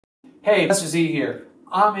Hey, Mr. Z here.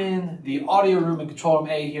 I'm in the audio room and control room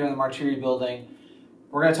A here in the Martyri building.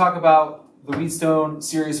 We're going to talk about the Wheatstone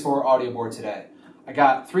Series 4 audio board today. I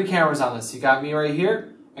got 3 cameras on this. You got me right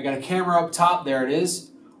here. I got a camera up top, there it is,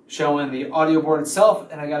 showing the audio board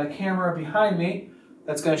itself, and I got a camera behind me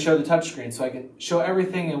that's going to show the touchscreen. So I can show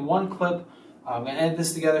everything in one clip. I'm going to edit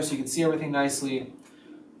this together so you can see everything nicely.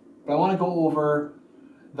 But I want to go over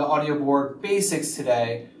the audio board basics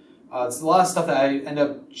today. It's a lot of stuff that I end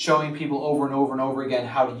up showing people over and over and over again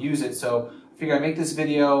how to use it. So I figure I make this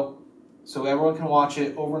video so everyone can watch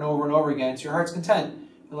it over and over and over again to your heart's content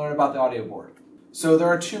and learn about the audio board. So there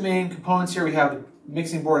are 2 main components here. We have the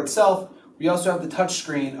mixing board itself. We also have the touch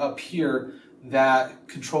screen up here that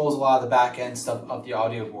controls a lot of the back end stuff of the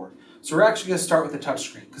audio board. So we're actually going to start with the touch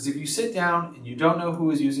screen, because if you sit down and you don't know who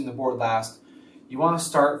is using the board last, you want to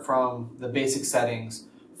start from the basic settings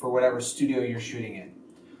for whatever studio you're shooting in.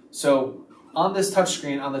 So on this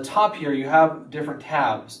touchscreen, on the top here, you have different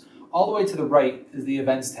tabs. All the way to the right is the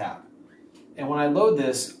Events tab. And when I load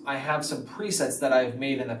this, I have some presets that I've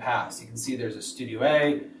made in the past. You can see there's a Studio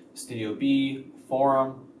A, Studio B,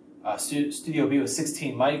 Forum, Studio B with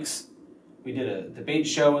 16 mics. We did a debate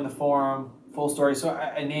show in the Forum, full story. So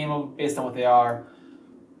I name them based on what they are.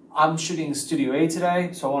 I'm shooting Studio A today,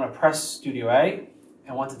 so I want to press Studio A.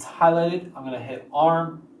 And once it's highlighted, I'm going to hit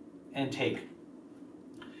Arm and Take.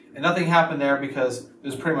 And nothing happened there because it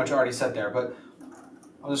was pretty much already set there. But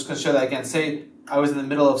I'm just going to show that again. Say I was in the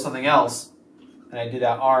middle of something else and I did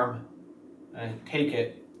that Arm and I take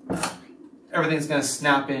it. Everything's going to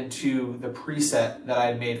snap into the preset that I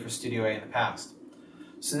had made for Studio A in the past.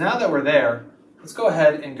 So now that we're there, let's go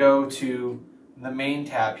ahead and go to the main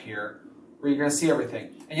tab here where you're going to see everything.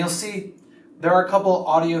 And you'll see there are a couple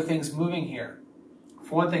audio things moving here.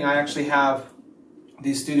 For one thing, I actually have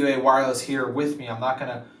the Studio A wireless here with me. I'm not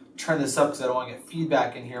going to turn this up because I don't want to get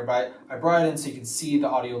feedback in here, but I brought it in so you can see the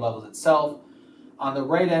audio levels itself. On the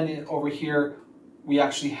right end over here, we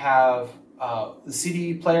actually have the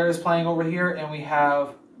CD players playing over here, and we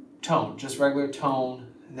have tone, just regular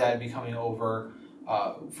tone that would be coming over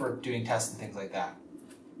for doing tests and things like that.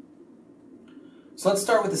 So let's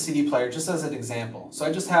start with the CD player just as an example. So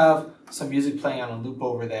I just have some music playing on a loop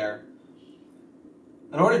over there.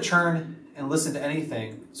 In order to turn and listen to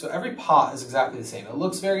anything, so every pot is exactly the same. It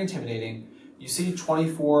looks very intimidating. You see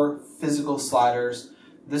 24 physical sliders.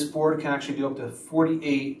 This board can actually do up to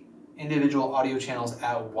 48 individual audio channels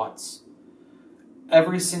at once.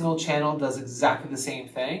 Every single channel does exactly the same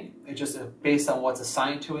thing. It just based on what's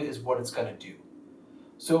assigned to it is what it's going to do.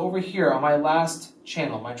 So over here on my last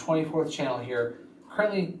channel, my 24th channel here,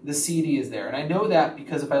 currently the CD is there. And I know that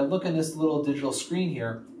because if I look in this little digital screen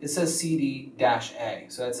here, it says CD-A.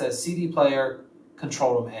 So it says CD player,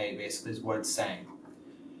 control room A, basically is what it's saying.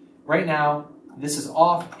 Right now, this is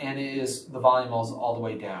off and the volume is all the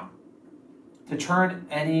way down. To turn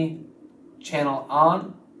any channel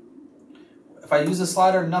on, if I use the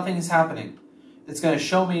slider, nothing is happening. It's going to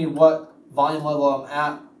show me what volume level I'm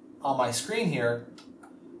at on my screen here,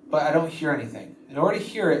 but I don't hear anything. In order to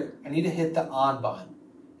hear it, I need to hit the on button.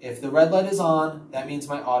 If the red light is on, that means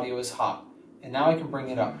my audio is hot. And now I can bring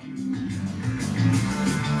it up.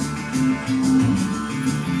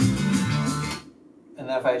 And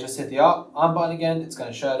then if I just hit the on button again, it's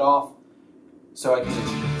going to shut it off. So I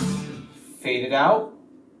can fade it out,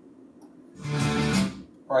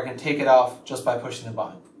 or I can take it off just by pushing the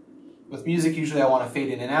button. With music, usually I want to fade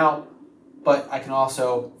in and out. But I can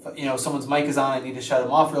also, someone's mic is on, I need to shut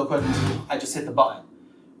them off real quick, I just hit the button.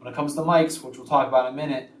 When it comes to mics, which we'll talk about in a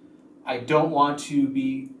minute, I don't want to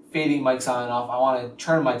be fading mics on and off. I want to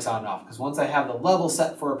turn mics on and off, because once I have the level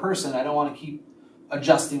set for a person, I don't want to keep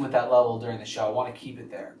adjusting with that level during the show. I want to keep it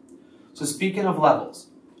there. So speaking of levels,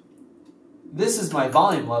 this is my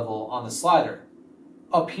volume level on the slider.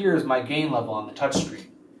 Up here is my gain level on the touchscreen.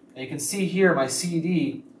 And you can see here my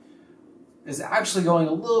CD is actually going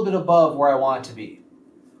a little bit above where I want it to be.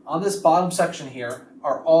 On this bottom section here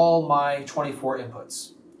are all my 24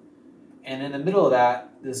 inputs. And in the middle of that,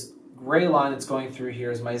 this gray line that's going through here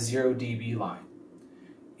is my 0 dB line.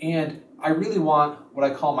 And I really want what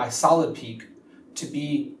I call my solid peak to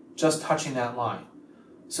be just touching that line.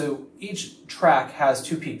 So each track has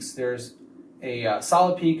 2 peaks. There's a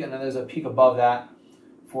solid peak, and then there's a peak above that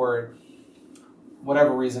for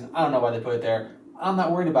whatever reason. I don't know why they put it there. I'm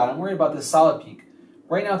not worried about it. I'm worried about this solid peak.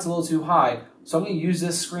 Right now it's a little too high, so I'm going to use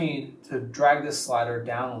this screen to drag this slider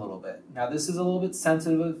down a little bit. Now this is a little bit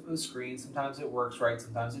sensitive of a screen. Sometimes it works right,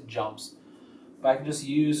 sometimes it jumps. But I can just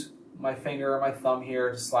use my finger or my thumb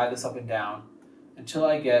here to slide this up and down until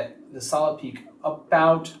I get the solid peak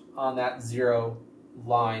about on that 0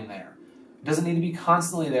 line there. It doesn't need to be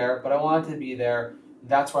constantly there, but I want it to be there.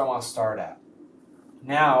 That's where I want to start at.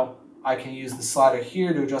 Now I can use the slider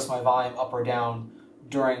here to adjust my volume up or down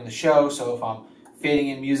during the show. So if I'm fading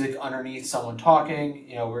in music underneath someone talking,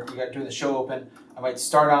 you know, we're doing the show open, I might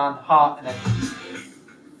start on hot and then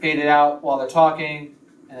fade it out while they're talking,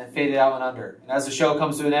 and then fade it out and under. And as the show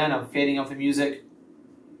comes to an end, I'm fading up the music.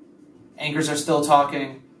 Anchors are still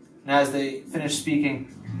talking, and as they finish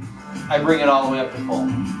speaking, I bring it all the way up to full.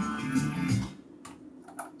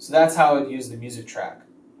 So that's how I'd use the music track.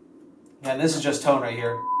 And this is just tone right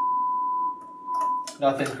here.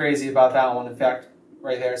 Nothing crazy about that one. In fact,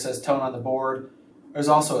 right there it says tone on the board. There's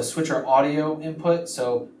also a switcher audio input,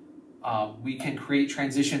 so we can create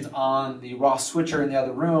transitions on the raw switcher in the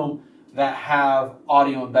other room that have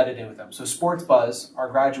audio embedded in with them. So Sports Buzz, our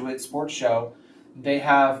graduate sports show, they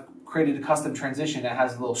have created a custom transition that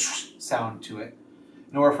has a little sound to it.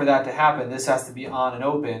 In order for that to happen, this has to be on and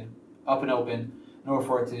open, up and open, in order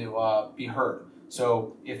for it to be heard.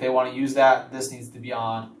 So if they want to use that, this needs to be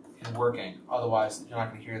on and working. Otherwise, you're not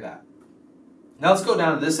going to hear that. Now let's go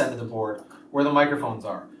down to this end of the board where the microphones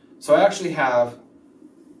are. So I actually have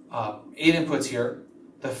 8 inputs here.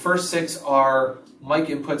 The first 6 are mic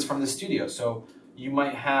inputs from the studio. So you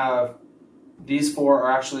might have, these 4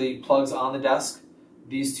 are actually plugs on the desk.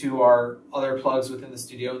 These 2 are other plugs within the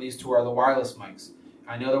studio. These 2 are the wireless mics.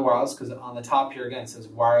 I know they're wireless because on the top here again it says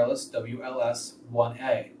wireless WLS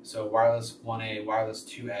 1A. So wireless 1A, wireless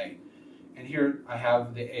 2A. And here I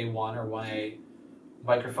have the A1 or 1A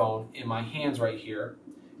microphone in my hands right here.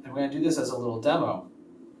 And we're going to do this as a little demo.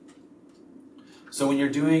 So when you're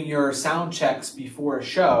doing your sound checks before a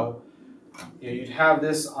show, you'd have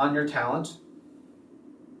this on your talent.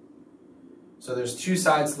 So there's 2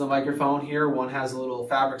 sides to the microphone here. One has a little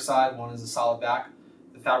fabric side, one is a solid back.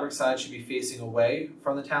 The fabric side should be facing away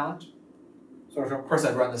from the talent. So of course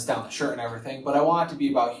I'd run this down the shirt and everything, but I want it to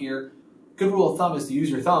be about here. Good rule of thumb is to use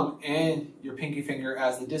your thumb and your pinky finger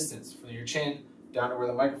as the distance from your chin down to where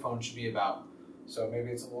the microphone should be about. So maybe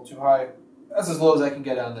it's a little too high. That's as low as I can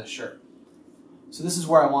get on this shirt. So this is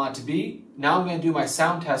where I want it to be. Now I'm going to do my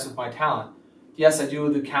sound test with my talent. Yes, I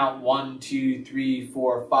do the count 1, 2, 3,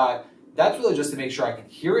 4, 5. That's really just to make sure I can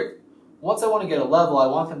hear it. Once I want to get a level, I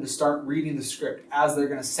want them to start reading the script as they're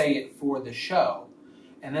going to say it for the show.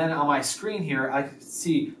 And then on my screen here, I can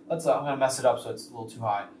see, I'm going to mess it up so it's a little too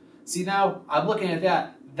high. See now, I'm looking at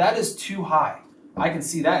that. That is too high. I can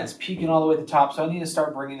see that. It's peaking all the way to the top, so I need to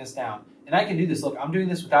start bringing this down. And I can do this. Look, I'm doing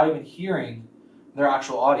this without even hearing their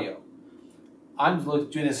actual audio. I'm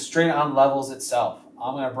doing this straight on levels itself.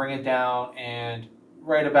 I'm going to bring it down and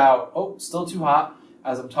right about, oh, still too hot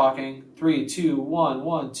as I'm talking. 3, 2, 1,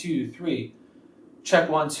 1, 2, 3. Check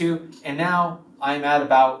 1, 2. And now I'm at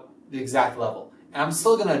about the exact level. And I'm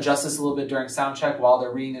still going to adjust this a little bit during sound check while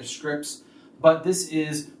they're reading their scripts. But this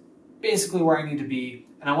is basically where I need to be.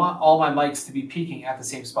 And I want all my mics to be peaking at the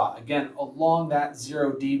same spot. Again, along that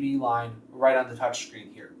 0 dB line right on the touch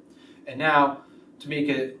screen here. And now, to make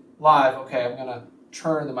it live, okay, I'm going to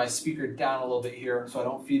turn my speaker down a little bit here so I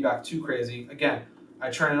don't feedback too crazy. Again,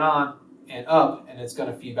 I turn it on and up, and it's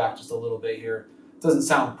going to feedback just a little bit here. It doesn't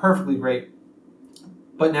sound perfectly great,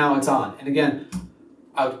 but now it's on. And again,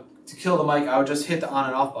 to kill the mic, I would just hit the on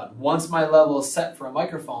and off button. Once my level is set for a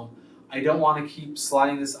microphone, I don't want to keep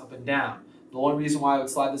sliding this up and down. The only reason why I would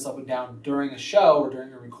slide this up and down during a show or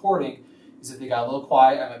during a recording is if they got a little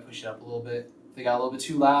quiet, I might push it up a little bit. If they got a little bit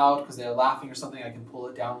too loud because they're laughing or something, I can pull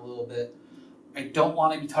it down a little bit. I don't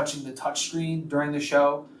want to be touching the touch screen during the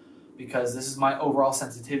show because this is my overall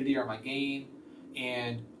sensitivity or my gain.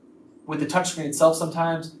 And with the touch screen itself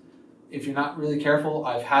sometimes, if you're not really careful,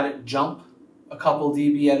 I've had it jump a couple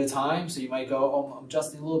dB at a time. So you might go, oh, I'm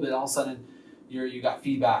adjusting a little bit, and all of a sudden you got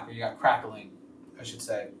feedback or you got crackling, I should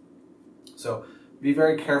say. So be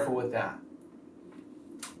very careful with that.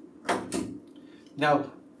 Now,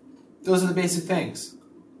 those are the basic things.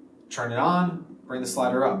 Turn it on, bring the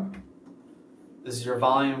slider up. This is your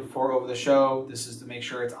volume for over the show. This is to make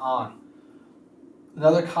sure it's on.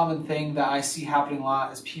 Another common thing that I see happening a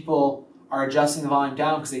lot is people are adjusting the volume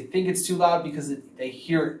down because they think it's too loud because they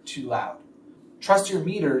hear it too loud. Trust your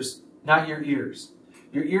meters, not your ears.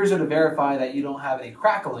 Your ears are to verify that you don't have any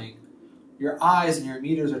crackling. Your eyes and your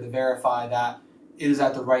meters are to verify that it is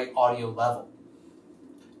at the right audio level.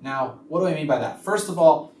 Now, what do I mean by that? First of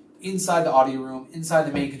all, inside the audio room, inside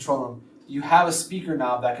the main control room, you have a speaker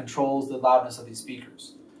knob that controls the loudness of these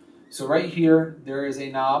speakers. So right here, there is a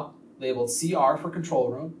knob labeled CR for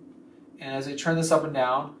control room. And as I turn this up and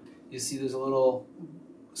down, you see there's a little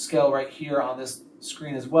scale right here on this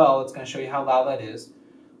screen as well. It's going to show you how loud that is.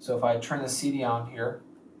 So if I turn the CD on here,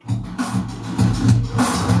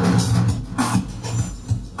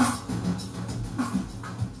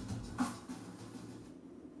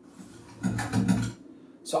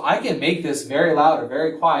 So I can make this very loud or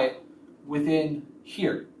very quiet within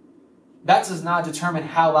here. That does not determine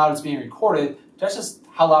how loud it's being recorded, that's just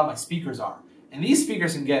how loud my speakers are. And these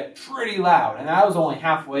speakers can get pretty loud, and I was only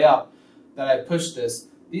halfway up that I pushed this.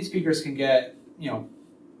 These speakers can get,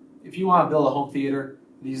 if you want to build a home theater,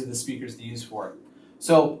 these are the speakers to use for it.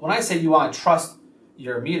 So when I say you want to trust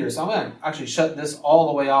your meters, I'm going to actually shut this all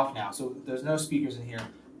the way off now. So there's no speakers in here.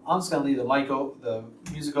 I'm just going to leave the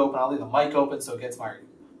music open. I'll leave the mic open so it gets my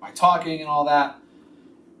talking and all that.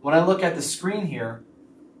 When I look at the screen here,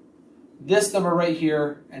 this number right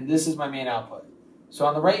here, and this is my main output. So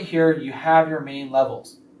on the right here, you have your main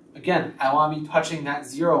levels. Again, I want to be touching that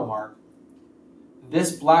 0 mark.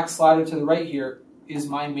 This black slider to the right here is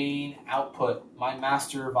my main output, my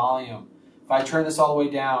master volume. If I turn this all the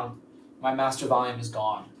way down, my master volume is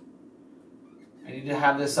gone. I need to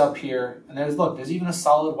have this up here, and there's even a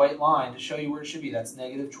solid white line to show you where it should be. That's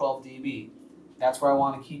negative 12 dB. That's where I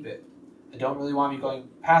want to keep it. I don't really want to be going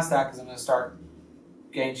past that because I'm going to start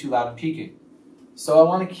getting too loud and peaking. So I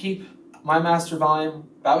want to keep my master volume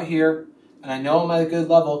about here, and I know I'm at a good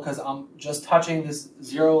level because I'm just touching this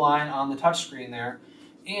 0 line on the touch screen there,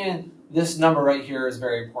 and this number right here is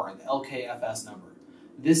very important, the LKFS number.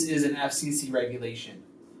 This is an FCC regulation.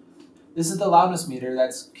 This is the loudness meter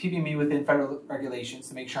that's keeping me within federal regulations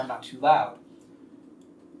to make sure I'm not too loud.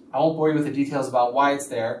 I won't bore you with the details about why it's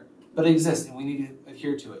there, but it exists and we need to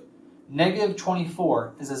adhere to it. Negative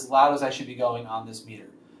 24 is as loud as I should be going on this meter.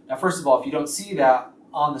 Now, first of all, if you don't see that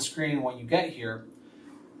on the screen when you get here,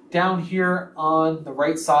 down here on the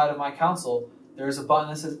right side of my console, there's a button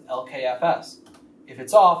that says LKFS. If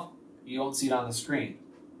it's off, you won't see it on the screen.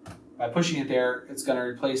 By pushing it there, it's going to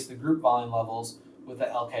replace the group volume levels with the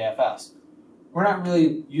LKFS. We're not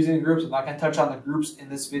really using the groups. I'm not going to touch on the groups in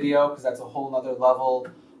this video because that's a whole other level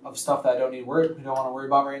of stuff that we don't want to worry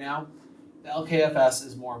about right now. The LKFS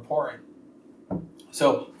is more important.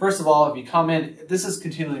 So first of all, if you come in, this is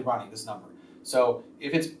continually running, this number. So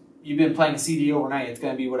if you've been playing a CD overnight, it's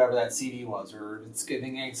going to be whatever that CD was, or it's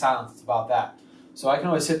getting silence, it's about that. So I can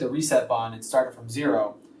always hit the reset button and start it from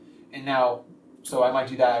 0. And now, so I might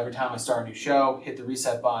do that every time I start a new show, hit the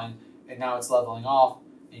reset button, and now it's leveling off,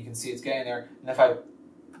 and you can see it's getting there. And if I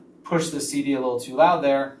push the CD a little too loud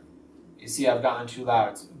there, you see I've gotten too loud.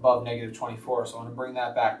 It's above negative 24, so I want to bring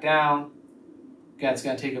that back down. Again, it's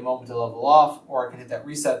going to take a moment to level off, or I can hit that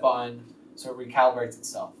reset button so it recalibrates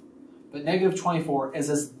itself. But negative 24 is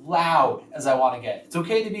as loud as I want to get. It's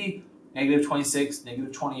okay to be negative 26,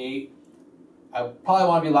 negative 28. I probably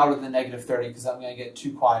want to be louder than negative 30 because I'm going to get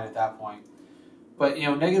too quiet at that point. But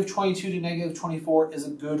negative 22 to negative 24 is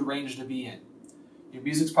a good range to be in. Your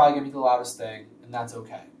music's probably going to be the loudest thing, and that's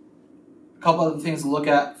okay. A couple other things to look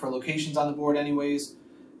at for locations on the board anyways.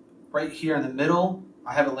 Right here in the middle,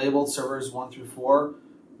 I have it labeled servers 1 through 4.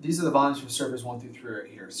 These are the volumes for servers 1 through 3 right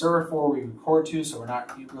here. Server 4 we record to, so we're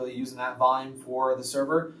not really using that volume for the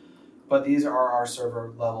server, but these are our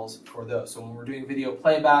server levels for those. So when we're doing video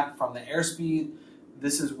playback from the airspeed,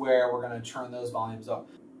 this is where we're going to turn those volumes up.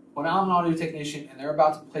 When I'm an audio technician and they're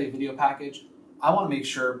about to play a video package, I want to make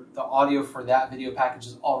sure the audio for that video package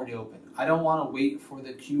is already open. I don't want to wait for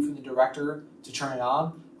the cue from the director to turn it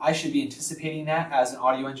on. I should be anticipating that as an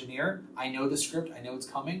audio engineer. I know the script, I know it's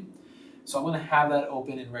coming. So I'm going to have that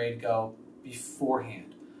open and ready to go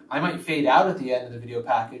beforehand. I might fade out at the end of the video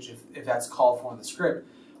package if that's called for in the script.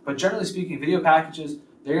 But generally speaking, video packages,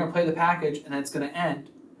 they're going to play the package and then it's going to end.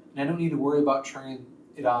 And I don't need to worry about turning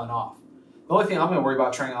it on and off. The only thing I'm going to worry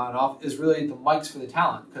about turning on and off is really the mics for the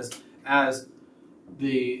talent. Because as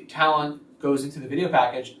the talent goes into the video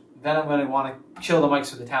package, then I'm going to want to kill the mics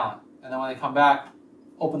for the talent. And then when they come back,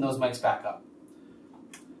 open those mics back up.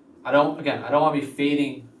 I don't want to be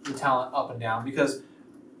fading the talent up and down because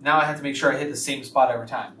now I have to make sure I hit the same spot every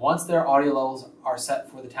time. Once their audio levels are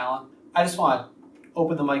set for the talent, I just want to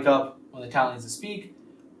open the mic up when the talent needs to speak.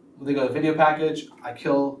 When they go to video package, I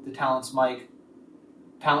kill the talent's mic.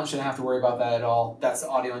 Talent shouldn't have to worry about that at all. That's the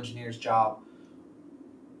audio engineer's job.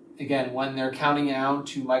 Again, when they're counting down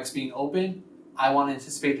to mics being open, I want to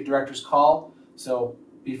anticipate the director's call. So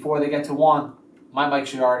before they get to 1, my mic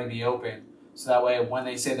should already be open. So that way, when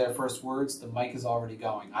they say their first words, the mic is already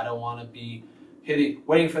going. I don't want to be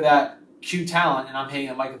waiting for that cue talent, and I'm hitting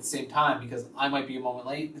the mic at the same time because I might be a moment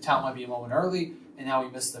late, the talent might be a moment early, and now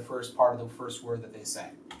we missed the first part of the first word that they say.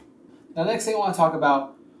 Now, the next thing I want to talk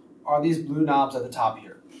about are these blue knobs at the top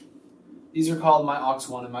here. These are called my aux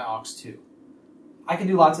 1 and my aux 2. I can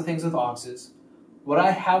do lots of things with auxes. What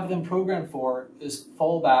I have them programmed for is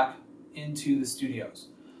fallback into the studios.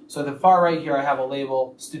 So at the far right here, I have a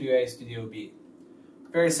label Studio A, Studio B.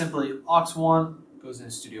 Very simply, aux 1 goes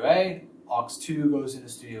into Studio A, aux 2 goes into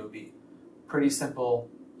Studio B. Pretty simple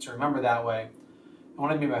to remember that way. And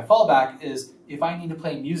what I mean by fallback is if I need to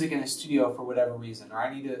play music in the studio for whatever reason, or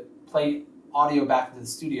I need to play audio back into the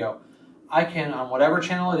studio, I can, on whatever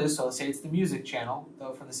channel it is, so let's say it's the music channel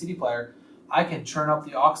from the CD player, I can turn up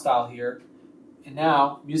the aux dial here, and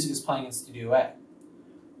now music is playing in Studio A.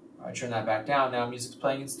 I turn that back down, now music's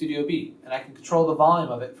playing in Studio B, and I can control the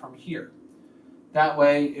volume of it from here. That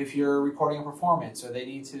way, if you're recording a performance, or they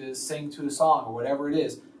need to sing to a song, or whatever it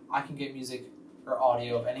is, I can get music or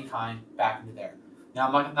audio of any kind back into there.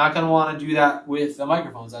 Now, I'm not going to want to do that with the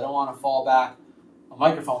microphones. I don't want to fall back a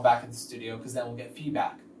microphone back in the studio, because then we'll get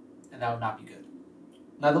feedback, and that would not be good.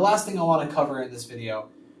 Now, the last thing I want to cover in this video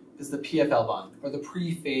is the PFL button, or the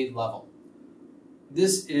pre-fade level.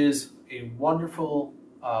 This is a wonderful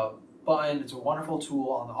button. It's a wonderful tool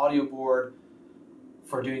on the audio board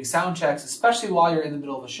for doing sound checks, especially while you're in the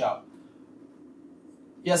middle of a show.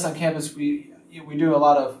 Yes, on campus we do a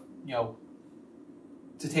lot of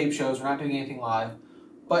to tape shows. We're not doing anything live,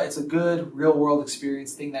 but it's a good real-world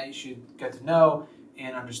experience thing that you should get to know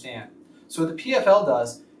and understand. So what the PFL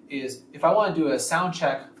does is, if I want to do a sound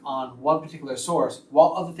check on one particular source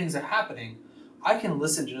while other things are happening, I can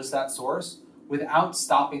listen to just that source without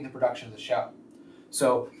stopping the production of the show.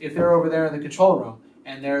 So if they're over there in the control room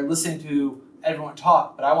and they're listening to everyone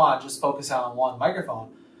talk, but I want to just focus on one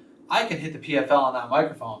microphone, I can hit the PFL on that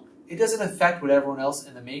microphone. It doesn't affect what everyone else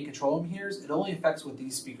in the main control room hears. It only affects what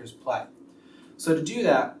these speakers play. So to do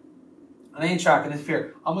that, on any track, and if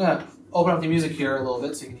here, I'm going to open up the music here a little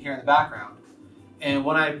bit so you can hear in the background. And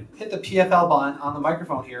when I hit the PFL button on the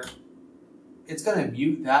microphone here, it's going to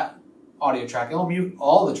mute that audio track. It'll mute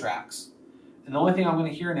all the tracks. And the only thing I'm going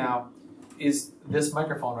to hear now is this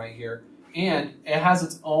microphone right here. And it has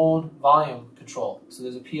its own volume control. So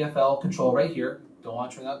there's a PFL control right here. Don't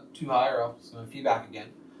want to turn that too high or else it's going to feedback again.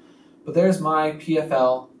 But there's my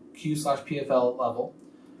PFL, Q/PFL level.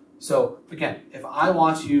 So again, if I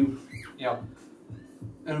want to,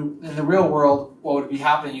 in the real world, what would be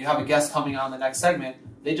happening, you have a guest coming on the next segment,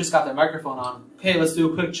 they just got their microphone on. Okay, let's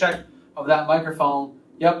do a quick check of that microphone.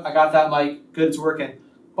 Yep, I got that mic, good, it's working.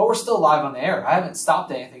 But we're still live on the air. I haven't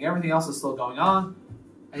stopped anything. Everything else is still going on.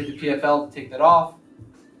 I hit the PFL to take that off.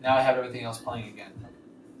 Now I have everything else playing again.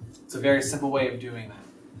 It's a very simple way of doing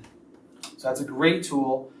that. So that's a great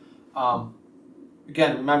tool.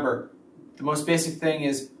 Again, remember, the most basic thing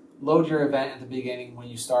is load your event at the beginning when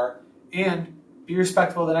you start, and be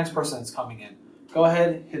respectful of the next person that's coming in. Go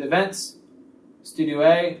ahead, hit events, Studio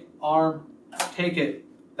A, ARM, take it.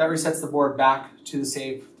 That resets the board back to the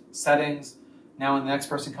saved settings. Now when the next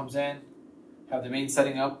person comes in, have the main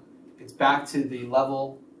setting up, it's back to the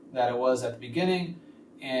level that it was at the beginning,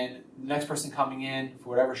 and the next person coming in for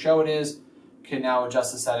whatever show it is can now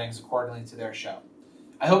adjust the settings accordingly to their show.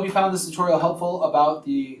 I hope you found this tutorial helpful about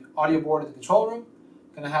the audio board at the control room.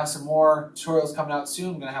 I'm going to have some more tutorials coming out soon.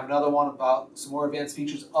 I'm going to have another one about some more advanced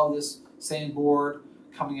features of this same board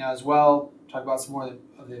coming out as well. Talk about some more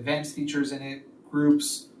of the advanced features in it,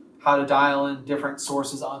 groups, how to dial in different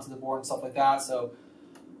sources onto the board and stuff like that. So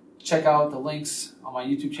check out the links on my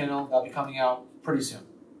YouTube channel. That'll be coming out pretty soon.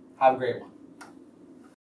 Have a great one.